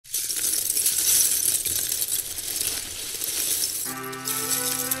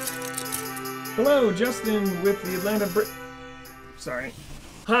Hello, Justin with the Atlanta Brick... Sorry.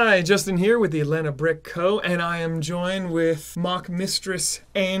 Hi, Justin here with the Atlanta Brick Co. and I am joined with MOC Mistress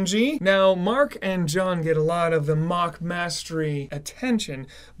Angie. Now, Mark and John get a lot of the MOC mastery attention,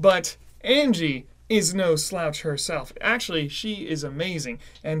 but Angie is no slouch herself. Actually, she is amazing.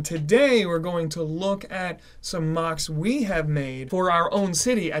 And today we're going to look at some MOCs we have made for our own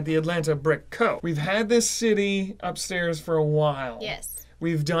city at the Atlanta Brick Co. We've had this city upstairs for a while. Yes.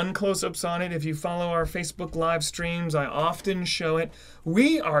 We've done close-ups on it. If you follow our Facebook live streams, I often show it.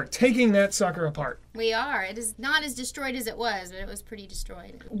 We are taking that sucker apart. We are. It is not as destroyed as it was, but it was pretty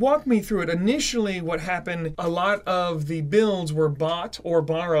destroyed. Walk me through it. Initially, what happened, a lot of the builds were bought or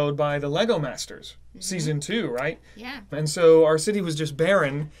borrowed by the Lego Masters. Season 2, right? Yeah. And so our city was just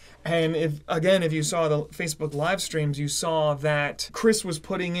barren. And if you saw the Facebook live streams, you saw that Chris was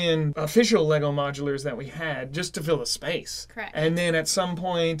putting in official Lego modulars that we had just to fill the space. Correct. And then at some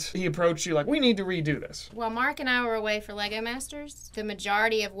point, he approached you like, we need to redo this. While Mark and I were away for Lego Masters, the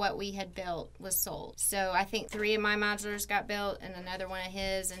majority of what we had built was sold. So I think 3 of my modulars got built and another one of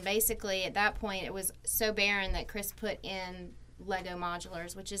his. And basically at that point, it was so barren that Chris put in Lego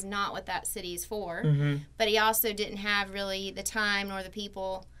modulars, which is not what that city is for. But he also didn't have really the time nor the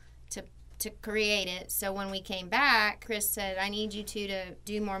people to create it. So when we came back, Chris said, I need you two to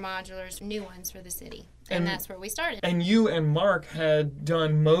do more modulars, new ones for the city. And that's where we started. And you and Mark had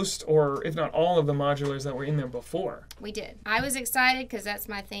done most, or if not all, of the modulars that were in there before. We did. I was excited because that's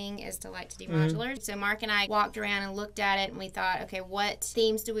my thing, is to like to do modulars. So Mark and I walked around and looked at it and we thought, okay, what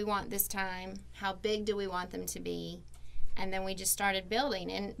themes do we want this time? How big do we want them to be? And then we just started building.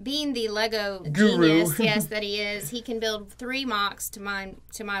 And being the Lego genius, yes, that he is, he can build 3 MOCs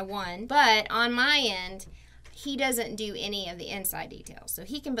to my 1. But on my end, he doesn't do any of the inside details. So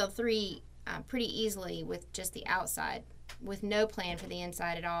he can build 3 pretty easily with just the outside, with no plan for the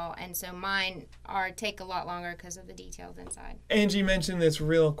inside at all. And so mine take a lot longer because of the details inside. Angie mentioned this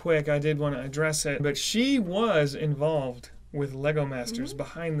real quick. I did want to address it. But she was involved with Lego Masters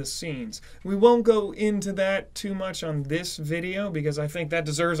behind the scenes. We won't go into that too much on this video because I think that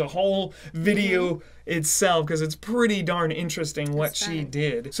deserves a whole video itself because it's pretty darn interesting what she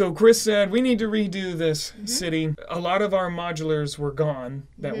did. So Chris said, we need to redo this city. A lot of our modulars were gone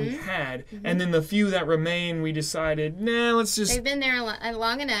that we had, and then the few that remain, we decided, nah, let's just... They've been there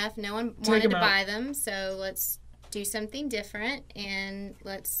long enough. No one wanted to buy them, so let's do something different and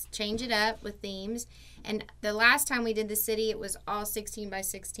let's change it up with themes. And the last time we did the city, it was all 16 by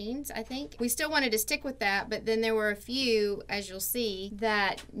 16s, I think. We still wanted to stick with that, but then there were a few, as you'll see,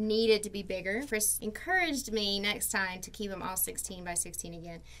 that needed to be bigger. Chris encouraged me next time to keep them all 16 by 16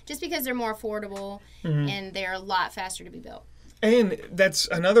 again, just because they're more affordable and they're a lot faster to be built. And that's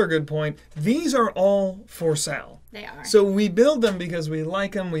another good point. These are all for sale. They are. So we build them because we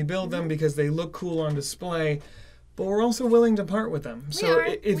like them. We build them because they look cool on display. But we're also willing to part with them.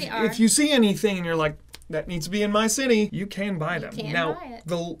 If you see anything and you're like, that needs to be in my city, you can buy them. Now,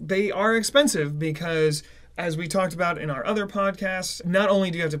 they are expensive because, as we talked about in our other podcasts, not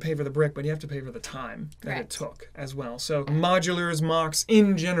only do you have to pay for the brick, but you have to pay for the time that it took as well. So modulars, MOCs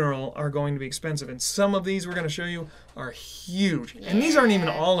in general are going to be expensive. And some of these we're going to show you are huge. Yeah. And these aren't even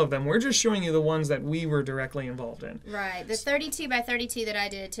all of them. We're just showing you the ones that we were directly involved in. Right. The 32 by 32 that I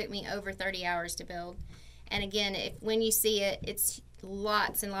did took me over 30 hours to build. And again, when you see it, it's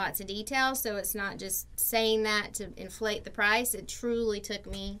lots and lots of detail, so it's not just saying that to inflate the price. It truly took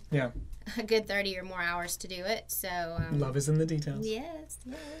me a good 30 or more hours to do it. So love is in the details. Yes,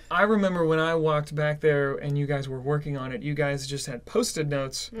 yes. I remember when I walked back there and you guys were working on it, you guys just had Post-it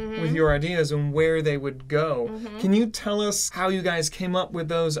notes with your ideas and where they would go. Can you tell us how you guys came up with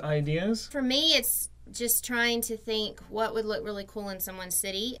those ideas? For me, it's just trying to think what would look really cool in someone's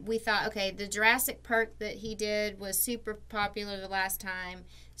city. We thought, okay, the Jurassic Park that he did was super popular the last time,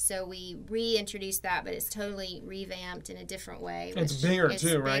 so we reintroduced that, but it's totally revamped in a different way. It's bigger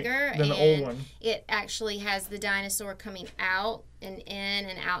too, right? Than the old one. It actually has the dinosaur coming out and in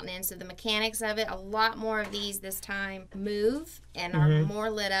and out and in, so the mechanics of it, a lot more of these this time move and are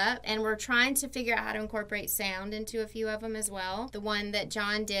more lit up, and we're trying to figure out how to incorporate sound into a few of them as well. The one that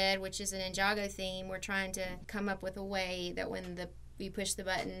John did, which is an Ninjago theme, we're trying to come up with a way that when you push the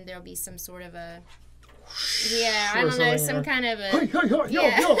button, there'll be some sort of a I don't know, some kind of a...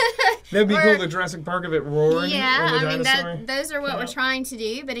 That'd be cool, the Jurassic Park of it roaring. Yeah, I mean, those are what we're trying to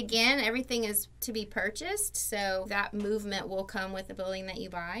do. But again, everything is to be purchased, so that movement will come with the building that you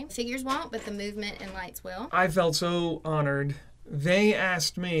buy. Figures won't, but the movement and lights will. I felt so honored. They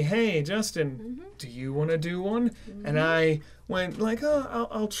asked me, hey, Justin, do you want to do one? And I went like, oh,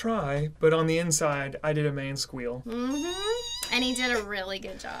 I'll try. But on the inside, I did a man squeal. And he did a really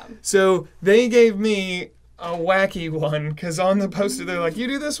good job. So they gave me a wacky one, because on the poster they're like, you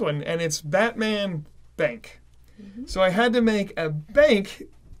do this one, and it's Batman Bank. So I had to make a bank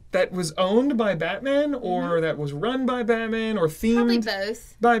that was owned by Batman, or that was run by Batman, or themed Probably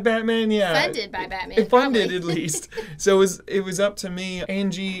both. by Batman. Yeah, Funded by Batman. Funded probably. at least. So it was up to me.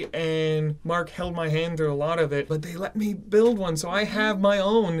 Angie and Mark held my hand through a lot of it, but they let me build one, so I have my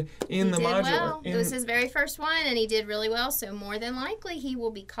own in the modular. Well. It was his very first one, and he did really well. So more than likely, he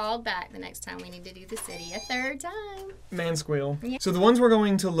will be called back the next time we need to do the city a third time. Man squeal. Yeah. So the ones we're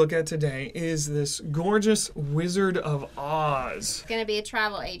going to look at today is this gorgeous Wizard of Oz. It's going to be a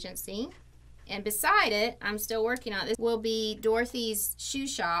travel agency. And beside it, I'm still working on this, will be Dorothy's shoe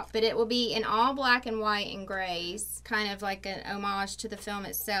shop, but it will be in all black and white and grays, kind of like an homage to the film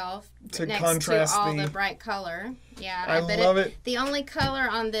itself. To next contrast to all the bright color. Yeah, I love it. The only color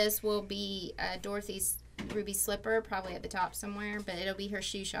on this will be Dorothy's ruby slipper, probably at the top somewhere, but it'll be her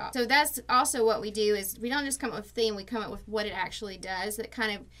shoe shop. So that's also what we do, is we don't just come up with a theme, we come up with what it actually does. That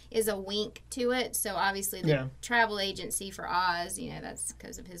kind of is a wink to it. So obviously the travel agency for Oz, you know, that's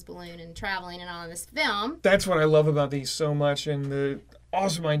because of his balloon and traveling and all in this film. That's what I love about these so much, and the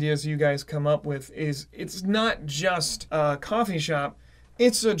awesome ideas you guys come up with is it's not just a coffee shop,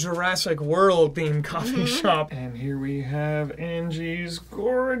 it's a Jurassic World themed coffee shop. And here we have Angie's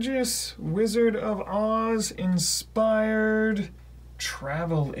gorgeous Wizard of Oz inspired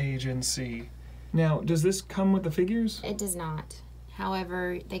travel agency. Now, does this come with the figures? It does not.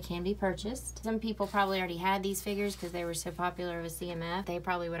 However, they can be purchased. Some people probably already had these figures because they were so popular with CMF. They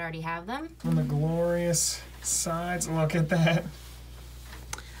probably would already have them. On the glorious sides, look at that.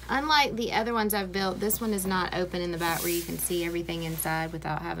 Unlike the other ones I've built, this one is not open in the back where you can see everything inside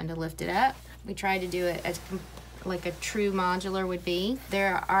without having to lift it up. We tried to do it as like a true modular would be. They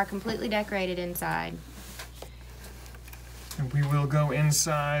are completely decorated inside. And we will go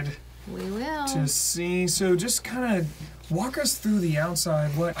inside. We will. To see. So just kind of walk us through the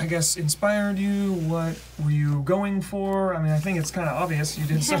outside. What, I guess, inspired you? What were you going for? I mean, I think it's kind of obvious. You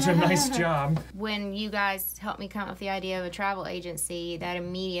did such a nice job. When you guys helped me come up with the idea of a travel agency, that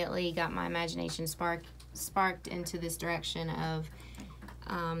immediately got my imagination sparked into this direction of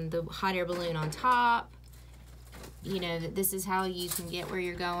the hot air balloon on top. You know, that this is how you can get where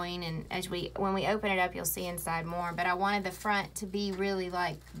you're going, and when we open it up, you'll see inside more. But I wanted the front to be really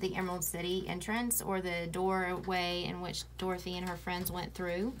like the Emerald City entrance, or the doorway in which Dorothy and her friends went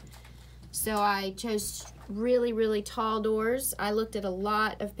through. So I chose really, really tall doors. I looked at a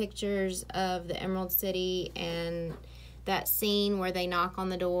lot of pictures of the Emerald City and that scene where they knock on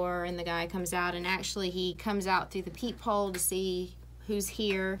the door and the guy comes out, and actually he comes out through the peephole to see who's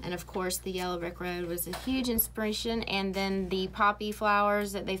here. And of course the yellow brick road was a huge inspiration, and then the poppy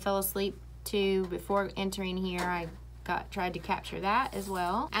flowers that they fell asleep to before entering here, I tried to capture that as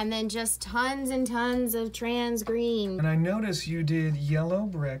well. And then just tons and tons of trans green. And I noticed you did yellow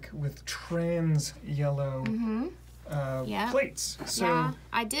brick with trans yellow plates. So yeah,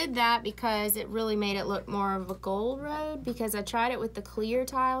 I did that because it really made it look more of a gold road, because I tried it with the clear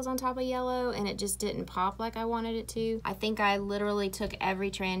tiles on top of yellow and it just didn't pop like I wanted it to. I think I literally took every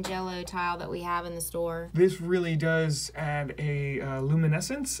trans yellow tile that we have in the store. This really does add a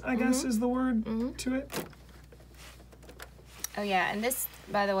luminescence, I guess is the word, to it. Oh yeah, and this,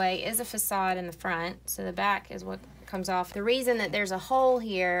 by the way, is a facade in the front, so the back is what comes off. The reason that there's a hole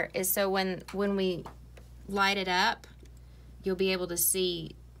here is so when we light it up, you'll be able to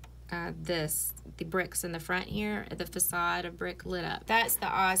see the bricks in the front here, the facade of brick lit up. That's the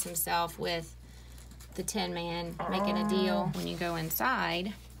Oz himself with the Tin Man making a deal. When you go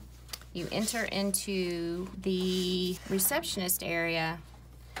inside, you enter into the receptionist area.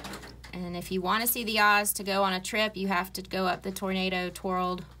 And if you want to see the Oz to go on a trip, you have to go up the tornado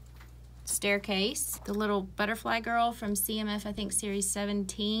twirled staircase. The little butterfly girl from CMF, I think series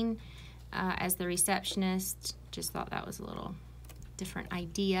 17, as the receptionist. Just thought that was a little different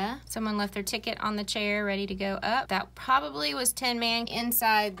idea. Someone left their ticket on the chair ready to go up. That probably was Tin Man.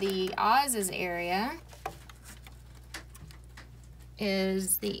 Inside the Oz's area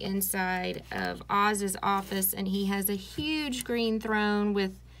is the inside of Oz's office, and he has a huge green throne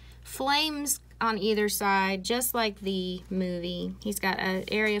with flames on either side, just like the movie. He's got an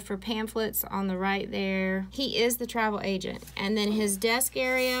area for pamphlets on the right there. He is the travel agent. And then his desk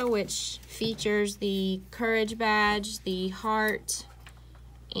area, which features the courage badge, the heart,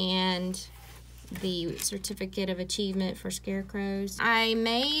 and the certificate of achievement for scarecrows. I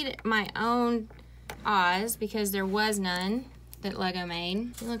made my own Oz because there was none that Lego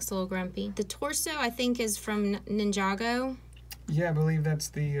made. He looks a little grumpy. The torso, I think, is from Ninjago. Yeah, I believe that's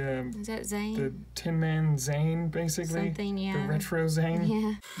the Is that Zane? the Tin Man Zane, basically. Something, yeah. The retro Zane.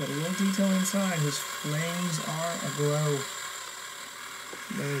 Yeah. But a little detail inside, his flames are aglow.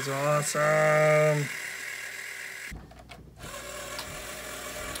 That is awesome.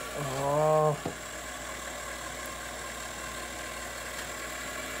 Oh.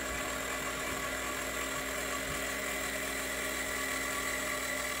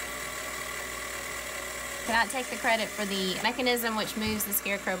 Cannot take the credit for the mechanism which moves the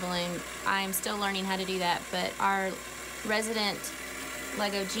Scarecrow balloon. I am still learning how to do that, but our resident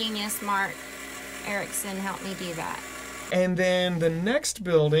Lego genius, Mark Erickson, helped me do that. And then the next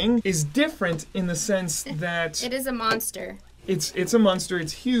building is different in the sense that It is a monster. it's a monster,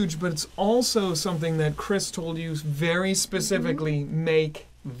 it's huge, but it's also something that Chris told you very specifically make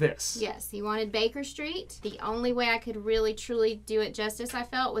this. Yes, he wanted Baker Street. The only way I could really truly do it justice, I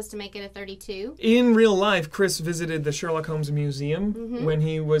felt, was to make it a 32. In real life, Chris visited the Sherlock Holmes Museum when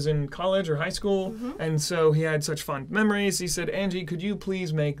he was in college or high school, and so he had such fond memories. He said, Angie, could you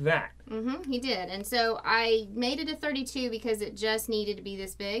please make that? He did. And so I made it a 32 because it just needed to be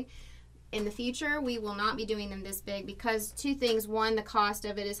this big. In the future, we will not be doing them this big because two things. One, the cost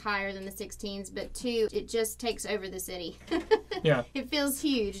of it is higher than the 16s, but two, it just takes over the city. Yeah. It feels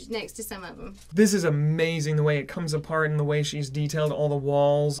huge next to some of them. This is amazing, the way it comes apart and the way she's detailed all the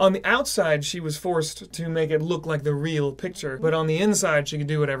walls. On the outside, she was forced to make it look like the real picture, but on the inside, she could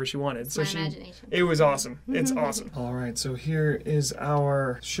do whatever she wanted. So My imagination. It was awesome. It's awesome. All right, so here is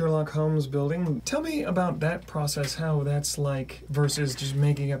our Sherlock Holmes building. Tell me about that process, how that's like versus just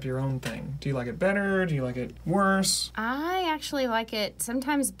making up your own thing. Do you like it better? Do you like it worse? I actually like it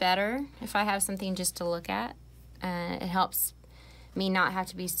sometimes better if I have something just to look at. It helps me not have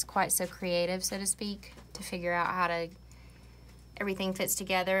to be quite so creative, so to speak, to figure out how to everything fits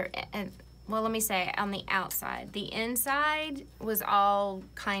together. And well, let me say on the outside. The inside was all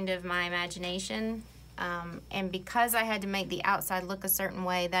kind of my imagination. And because I had to make the outside look a certain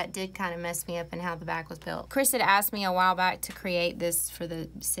way, that did kind of mess me up in how the back was built. Chris had asked me a while back to create this for the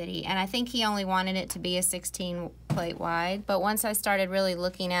city, and I think he only wanted it to be a 16 plate wide. But once I started really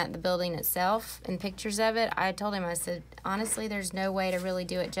looking at the building itself and pictures of it, I told him, I said, honestly, there's no way to really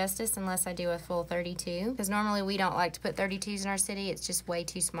do it justice unless I do a full 32. Because normally we don't like to put 32s in our city. It's just way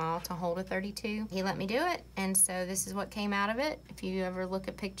too small to hold a 32. He let me do it, and so this is what came out of it. If you ever look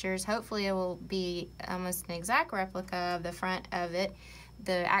at pictures, hopefully it will be almost an exact replica of the front of it,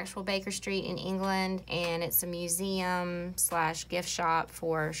 the actual Baker Street in England, and it's a museum / gift shop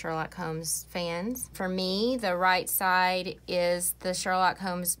for Sherlock Holmes fans. For me, the right side is the Sherlock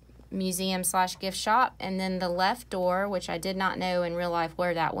Holmes museum / gift shop, and then the left door, which I did not know in real life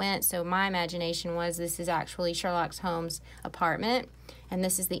where that went, so my imagination was this is actually Sherlock Holmes' apartment, and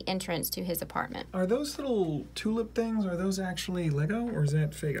this is the entrance to his apartment. Are those little tulip things, are those actually Lego or is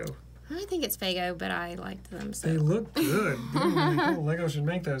that Fago? I think it's Fago, but I liked them. So. They look good. They're really cool. Lego should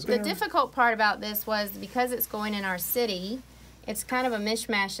make those. The difficult part about this was because it's going in our city, it's kind of a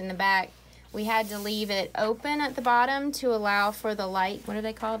mishmash in the back. We had to leave it open at the bottom to allow for the light, what are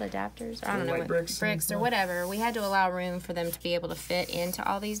they called, adapters? I don't know. Light bricks or whatever. We had to allow room for them to be able to fit into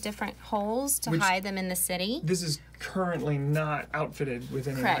all these different holes to hide them in the city. This is currently not outfitted with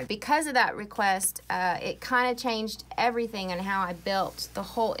any Correct. light. Because of that request, it kind of changed everything and how I built the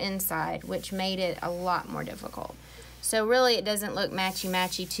whole inside, which made it a lot more difficult. So really it doesn't look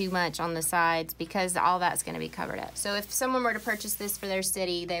matchy-matchy too much on the sides because all that's going to be covered up. So if someone were to purchase this for their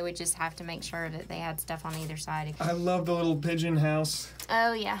city, they would just have to make sure that they had stuff on either side. I love the little pigeon house.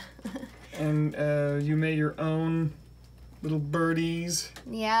 Oh, yeah. And you made your own little birdies.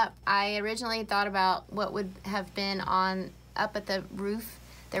 Yeah, I originally thought about what would have been up at the roof.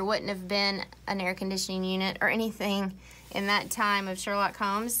 There wouldn't have been an air conditioning unit or anything in that time of Sherlock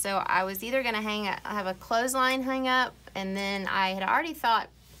Holmes, so I was either going to have a clothesline hung up, and then I had already thought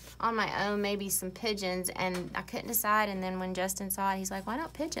on my own maybe some pigeons, and I couldn't decide, and then when Justin saw it, he's like, why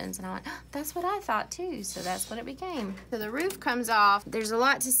not pigeons? And I went, that's what I thought too, so that's what it became. So the roof comes off. There's a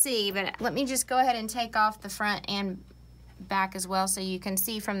lot to see, but let me just go ahead and take off the front and back as well so you can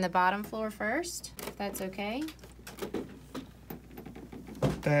see from the bottom floor first, if that's okay.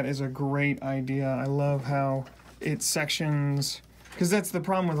 That is a great idea. I love how it sections, because that's the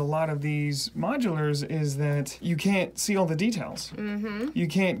problem with a lot of these modulars is that you can't see all the details. You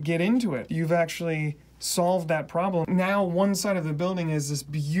can't get into it. You've actually solved that problem. Now one side of the building is this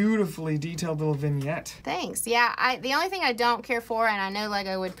beautifully detailed little vignette. Thanks. Yeah, the only thing I don't care for, and I know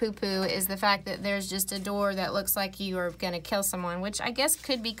Lego would poo-poo, is the fact that there's just a door that looks like you are going to kill someone, which I guess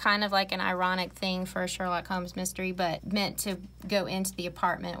could be kind of like an ironic thing for a Sherlock Holmes mystery, but meant to go into the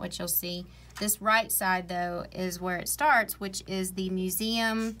apartment, which you'll see. This right side, though, is where it starts, which is the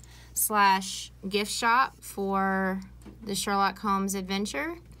museum / gift shop for the Sherlock Holmes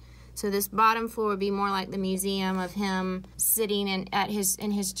adventure. So this bottom floor would be more like the museum of him sitting in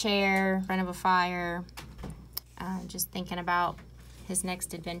his chair in front of a fire, just thinking about his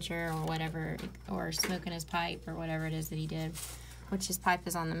next adventure or whatever, or smoking his pipe or whatever it is that he did, which his pipe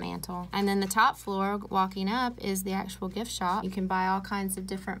is on the mantle. And then the top floor, walking up, is the actual gift shop. You can buy all kinds of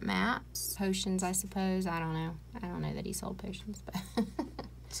different maps, potions, I suppose. I don't know. I don't know that he sold potions, but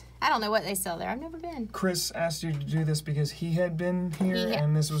I don't know what they sell there. I've never been. Chris asked you to do this because he had been here,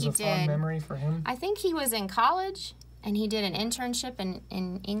 and this was a fond memory for him? I think he was in college, and he did an internship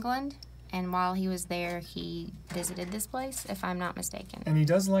in England, and while he was there, he visited this place, if I'm not mistaken. And he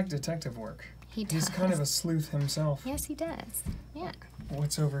does like detective work. He does. He's kind of a sleuth himself. Yes, he does. Yeah.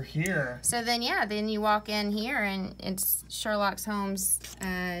 What's over here? So then, then you walk in here, and it's Sherlock Holmes,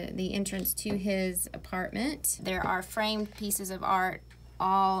 the entrance to his apartment. There are framed pieces of art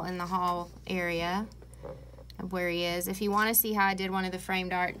all in the hall area of where he is. If you want to see how I did one of the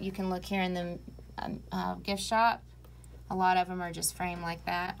framed art, you can look here in the gift shop. A lot of them are just framed like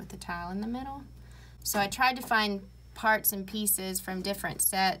that with the tile in the middle. So I tried to find parts and pieces from different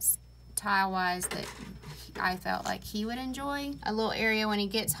sets, tile-wise, that I felt like he would enjoy. A little area when he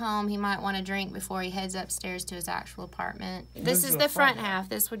gets home he might want to drink before he heads upstairs to his actual apartment. This is the front half.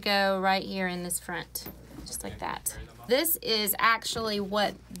 This would go right here in this front, just like that. This is actually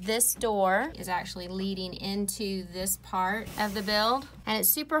what this door is actually leading into this part of the build. And it's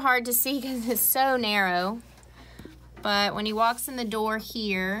super hard to see because it's so narrow. But when he walks in the door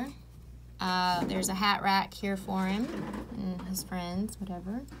here, there's a hat rack here for him and his friends,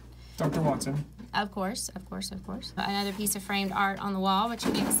 whatever. Dr. Watson. Of course, of course, of course. Another piece of framed art on the wall, but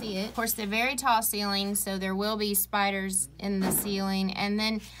you can't see it. Of course, they're very tall ceilings, so there will be spiders in the ceiling. And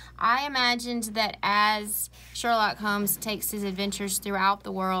then I imagined that as Sherlock Holmes takes his adventures throughout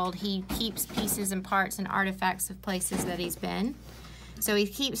the world, he keeps pieces and parts and artifacts of places that he's been. So he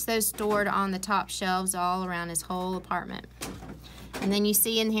keeps those stored on the top shelves all around his whole apartment. And then you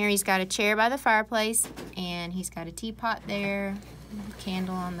see in here he's got a chair by the fireplace, and he's got a teapot there,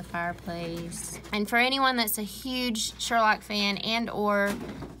 candle on the fireplace. And for anyone that's a huge Sherlock fan and or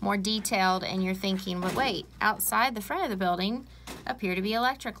more detailed, and you're thinking, but wait, outside the front of the building appear to be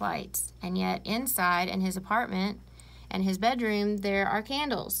electric lights, and yet inside in his apartment and his bedroom there are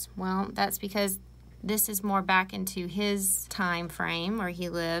candles. Well, that's because this is more back into his time frame where he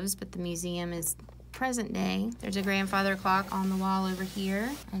lives, but the museum is present day. There's a grandfather clock on the wall over here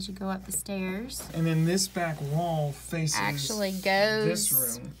as you go up the stairs. And then this back wall faces actually goes this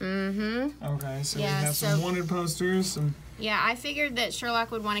room. Mm-hmm. Okay, so we have some wanted posters. Yeah, I figured that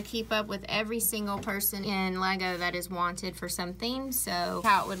Sherlock would want to keep up with every single person in Lego that is wanted for something. So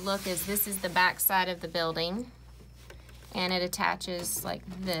how it would look is this is the back side of the building, and it attaches like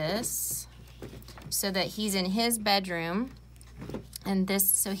this so that he's in his bedroom. And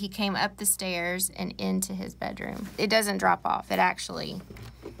this, so he came up the stairs and into his bedroom. It doesn't drop off. It actually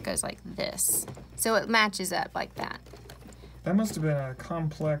goes like this. So it matches up like that. That must have been a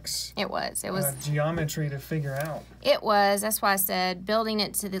complex It was geometry to figure out. It was. That's why I said building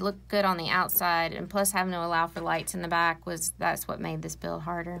it to look good on the outside and plus having to allow for lights in the back that's what made this build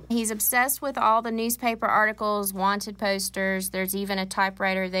harder. He's obsessed with all the newspaper articles, wanted posters. There's even a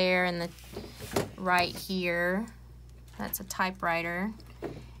typewriter there in the right here. That's a typewriter.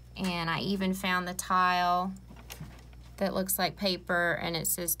 And I even found the tile that looks like paper, and it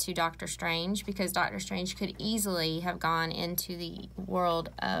says to Dr. Strange, because Dr. Strange could easily have gone into the world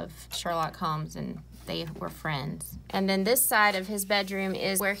of Sherlock Holmes and they were friends. And then this side of his bedroom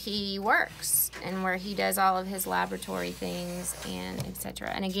is where he works and where he does all of his laboratory things and etc.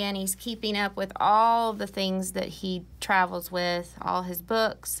 And again, he's keeping up with all the things that he travels with, all his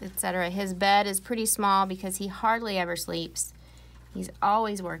books, etc. His bed is pretty small because he hardly ever sleeps. He's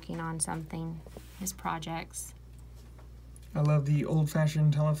always working on something, his projects. I love the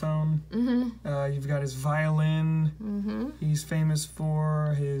old-fashioned telephone. Mm-hmm. You've got his violin. Mm-hmm. He's famous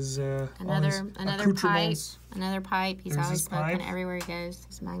for his another pipe. Another pipe. He's always smoking pipe. Everywhere he goes.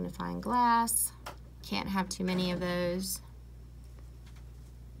 His magnifying glass. Can't have too many of those.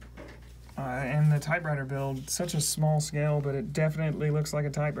 And the typewriter build, such a small scale, but it definitely looks like a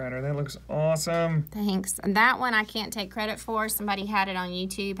typewriter. That looks awesome. Thanks. And that one I can't take credit for. Somebody had it on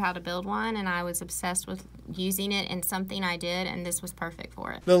YouTube, how to build one, and I was obsessed with using it in something I did, and this was perfect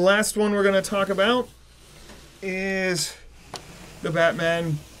for it. The last one we're going to talk about is the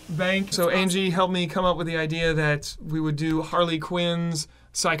Batman bank. So Angie helped me come up with the idea that we would do Harley Quinn's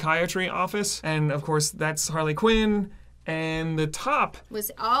psychiatry office. And of course, that's Harley Quinn. And the top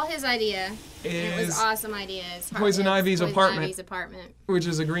was all his idea. And it was awesome ideas. Poison Ivy's apartment, which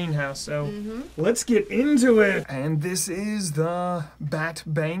is a greenhouse. So let's get into it. And this is the Bat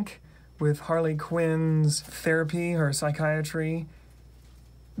Bank with Harley Quinn's therapy, her psychiatry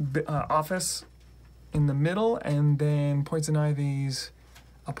office in the middle, and then Poison Ivy's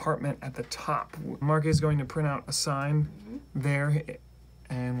apartment at the top. Mark is going to print out a sign there,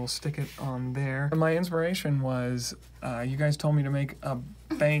 and we'll stick it on there. My inspiration was, you guys told me to make a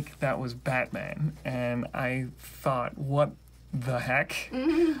bank that was Batman, and I thought, what the heck?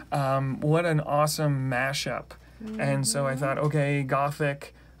 What an awesome mashup. And so I thought, okay,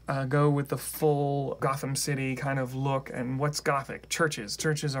 Gothic, go with the full Gotham City kind of look. And what's Gothic? Churches.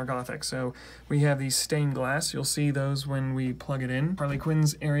 Churches are Gothic. So we have these stained glass. You'll see those when we plug it in. Harley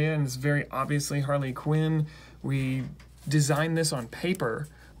Quinn's area, and it's very obviously Harley Quinn. We designed this on paper.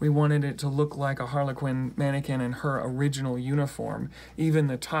 We wanted it to look like a Harlequin mannequin in her original uniform. Even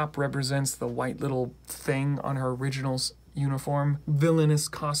the top represents the white little thing on her original uniform, villainous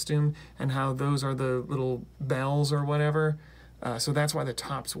costume, and how those are the little bells or whatever. So that's why the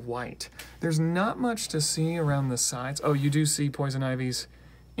top's white. There's not much to see around the sides. Oh, you do see Poison Ivy's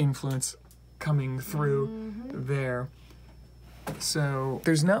influence coming through there. So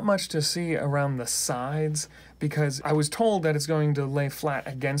there's not much to see around the sides because I was told that it's going to lay flat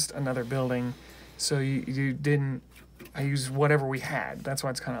against another building. So you didn't, I used whatever we had. That's why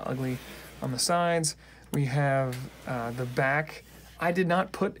it's kind of ugly on the sides. We have the back. I did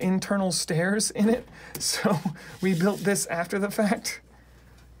not put internal stairs in it, so we built this after the fact.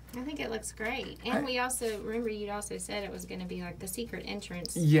 I think it looks great. And we also, remember you'd also said it was going to be like the secret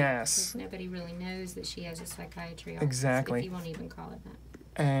entrance. Yes. Because nobody really knows that she has a psychiatry office. Exactly. If you won't even call it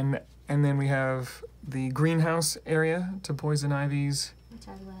that. And then we have the greenhouse area to Poison Ivy's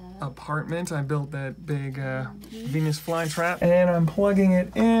apartment. I built that big Venus flytrap. And I'm plugging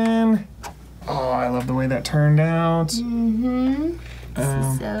it in. Oh, I love the way that turned out. This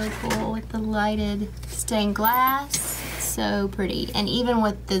is so cool with the lighted stained glass. So pretty. And even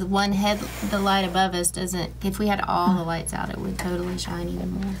with the one head, the light above us doesn't, if we had all the lights out, it would totally shine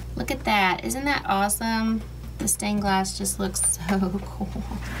even more. Look at that. Isn't that awesome? The stained glass just looks so cool.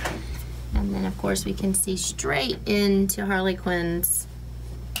 And then, of course, we can see straight into Harley Quinn's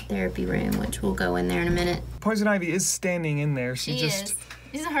therapy room, which we'll go in there in a minute. Poison Ivy is standing in there. She just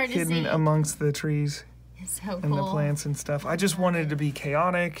is hard to hidden see. amongst the trees. It's so cool. And the plants and stuff. I just wanted it to be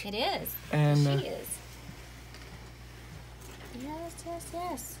chaotic. It is. And she is.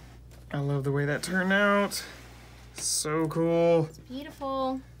 Yes. I love the way that turned out. So cool. It's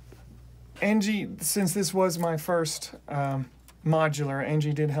beautiful. Angie, since this was my first modular,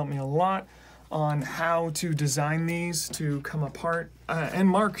 Angie did help me a lot on how to design these to come apart. And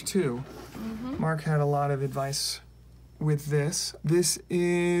Mark, too. Mark had a lot of advice with this. This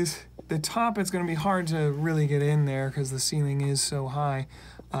is the top. It's going to be hard to really get in there because the ceiling is so high.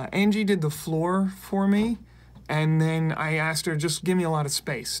 Angie did the floor for me. And then I asked her, just give me a lot of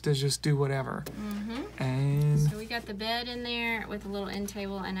space to just do whatever. And so we got the bed in there with a little end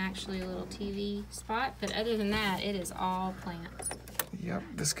table and actually a little TV spot. But other than that, it is all plants. Yep,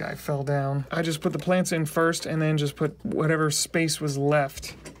 this guy fell down. I just put the plants in first and then just put whatever space was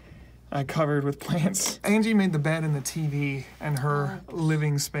left I covered with plants. Angie made the bed and the TV and her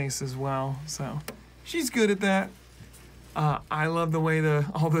living space as well. So she's good at that. I love the way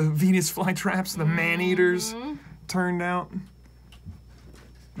all the Venus flytraps, the man-eaters turned out.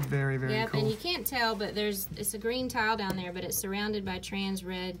 Very, very cool. And you can't tell, but it's a green tile down there, but it's surrounded by trans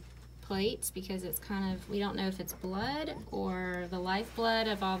red plates because it's kind of, we don't know if it's blood or the lifeblood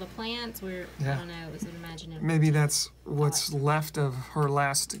of all the plants. I don't know, it was an imaginative. Maybe that's what's left of her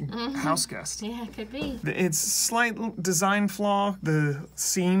last house guest. Yeah, it could be. It's slight design flaw. The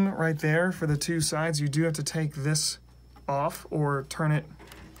seam right there for the two sides, you do have to take this off or turn it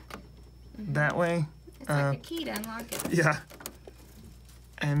that way. It's like a key to unlock it. Yeah.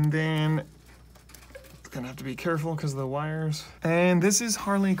 And then gonna have to be careful because of the wires. And this is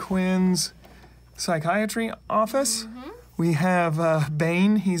Harley Quinn's psychiatry office. We have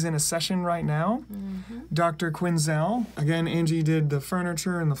Bane, he's in a session right now. Dr. Quinzel. Again, Angie did the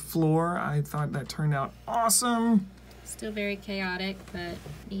furniture and the floor. I thought that turned out awesome. Still very chaotic, but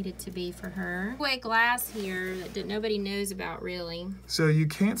needed to be for her. Way glass here that nobody knows about really. So you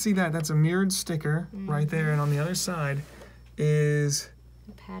can't see that. That's a mirrored sticker right there, and on the other side is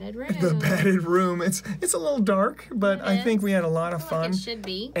the padded room. the padded room. It's a little dark, but I think we had a lot of fun. Like it should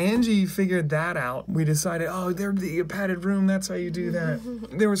be. Angie figured that out. We decided, oh, there'd be a padded room. That's how you do that.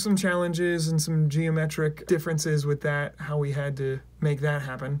 There were some challenges and some geometric differences with that, how we had to make that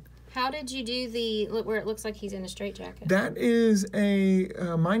happen. How did you do the, where it looks like he's in a straitjacket? That is a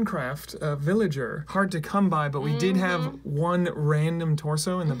Minecraft villager. Hard to come by, but we did have one random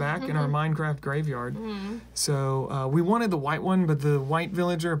torso in the back in our Minecraft graveyard. So we wanted the white one, but the white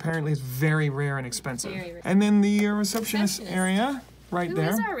villager apparently is very rare and expensive. Very rare. And then the receptionist area right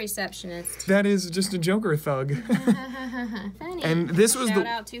there. Who is our receptionist? That is just a Joker thug. Funny. And this was Shout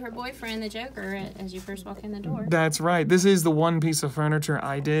out to her boyfriend, the Joker, as you first walk in the door. That's right. This is the one piece of furniture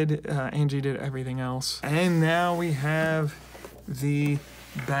I did. Angie did everything else. And now we have the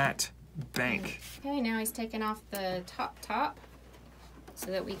Bat Bank. Okay, now he's taking off the top so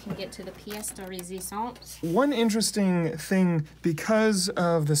that we can get to the pièce de résistance. One interesting thing, because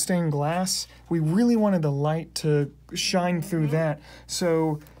of the stained glass, we really wanted the light to shine through that.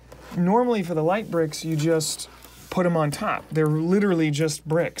 So normally for the light bricks, you just put them on top. They're literally just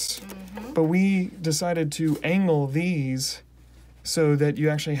bricks. But we decided to angle these so that you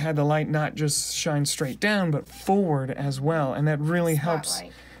actually had the light not just shine straight down, but forward as well. And that really helps.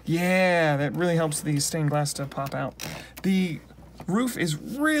 Yeah, that really helps the stained glass to pop out. The roof is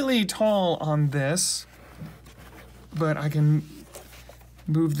really tall on this, but I can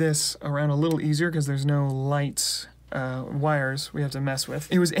move this around a little easier because there's no lights, wires we have to mess with.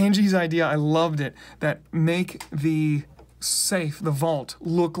 It was Angie's idea. I loved it. That make the safe, the vault,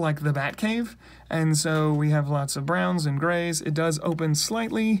 look like the Batcave. And so we have lots of browns and grays. It does open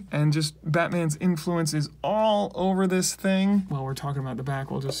slightly, and just Batman's influence is all over this thing. While we're talking about the back,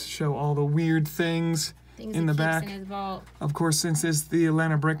 we'll just show all the weird things in the back. In his vault. Of course, since it's the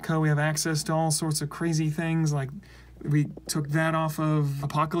Atlanta Brick Co., we have access to all sorts of crazy things. Like we took that off of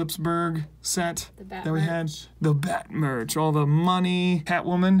Apocalypseburg set that we had. The Bat merch, all the money.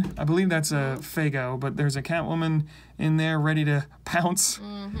 Catwoman, I believe that's a Fago, but there's a Catwoman in there ready to pounce.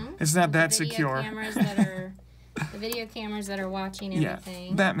 It's not that secure. The video cameras that are watching everything.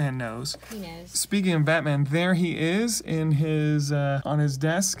 Yeah, Batman knows. He knows. Speaking of Batman, there he is in his on his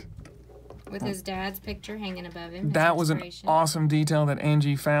desk. With his dad's picture hanging above him. That was an awesome detail that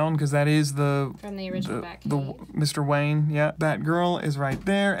Angie found, because that is the from the original Batcave. The Mr. Wayne, yeah. Batgirl is right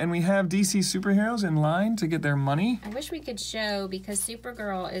there, and we have DC superheroes in line to get their money. I wish we could show, because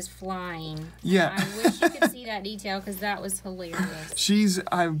Supergirl is flying. Yeah. I wish you could see that detail, because that was hilarious.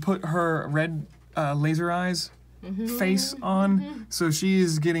 I put her red laser eyes face on, so she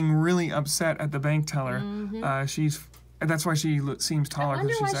is getting really upset at the bank teller. That's why she seems taller,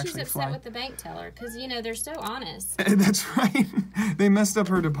 because she's actually upset flying. With the bank teller, because, you know, they're so honest. That's right. They messed up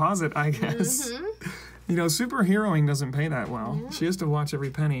her deposit, I guess. You know, superheroing doesn't pay that well. She has to watch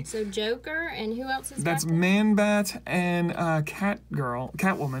every penny. So Joker, and who else is That's Man-Bat and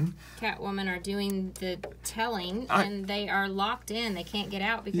Catwoman. Catwoman are doing the telling, and they are locked in. They can't get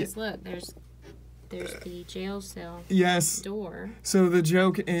out because, look, there's the jail cell door. So the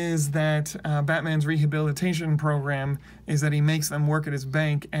joke is that Batman's rehabilitation program is that he makes them work at his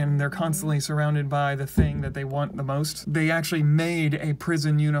bank, and they're constantly surrounded by the thing that they want the most. They actually made a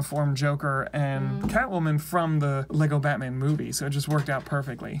prison uniform Joker and Catwoman from the Lego Batman movie, so it just worked out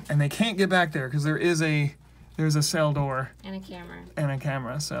perfectly. And they can't get back there because there's a cell door. And a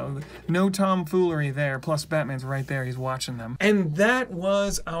camera. So no tomfoolery there. Plus Batman's right there. He's watching them. And that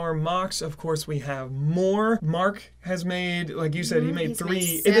was our MOCs. Of course, we have more. Mark has made, like you said, he made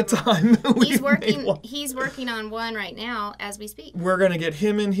 3 at a time. He's working on one right now as we speak. We're going to get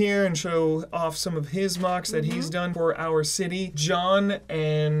him in here and show off some of his MOCs that he's done for our city. John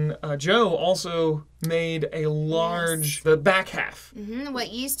and Joe also made a large, the back half.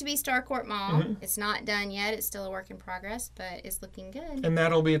 What used to be Starcourt Mall. It's not done yet. It's still a work in progress, but it's looking good. And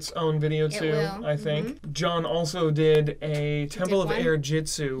that'll be its own video too, I think. John also did a Temple of Air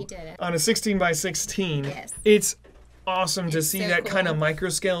Jitsu on a 16x16. Yes. It's awesome to see that kind of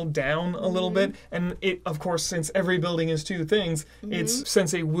microscale down a little bit. And it, of course, since every building is 2 things, it's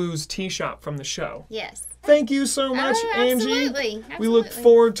Sensei Wu's tea shop from the show. Yes. Thank you so much, Angie. Absolutely. We look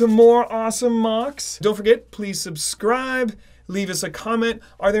forward to more awesome MOCs. Don't forget, please subscribe. Leave us a comment.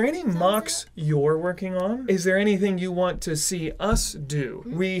 Are there any MOCs you're working on? Is there anything you want to see us do?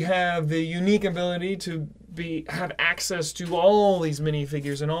 We have the unique ability to have access to all these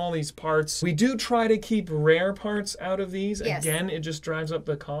minifigures and all these parts. We do try to keep rare parts out of these. Yes. Again, it just drives up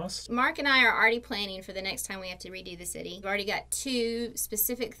the cost. Mark and I are already planning for the next time we have to redo the city. We've already got 2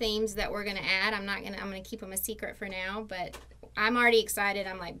 specific themes that we're gonna add. I'm gonna keep them a secret for now, but I'm already excited.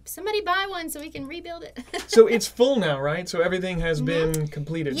 I'm like, somebody buy one so we can rebuild it. So it's full now, right? So everything has been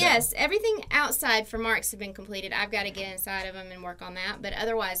completed. Yes, everything outside for Mark's have been completed. I've got to get inside of them and work on that. But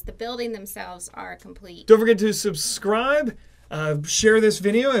otherwise, the building themselves are complete. Don't forget to subscribe. Share this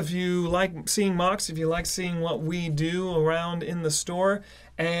video if you like seeing MOCs, if you like seeing what we do around in the store.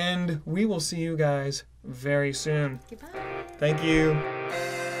 And we will see you guys very soon. Goodbye. Thank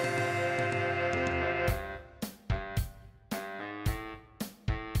you.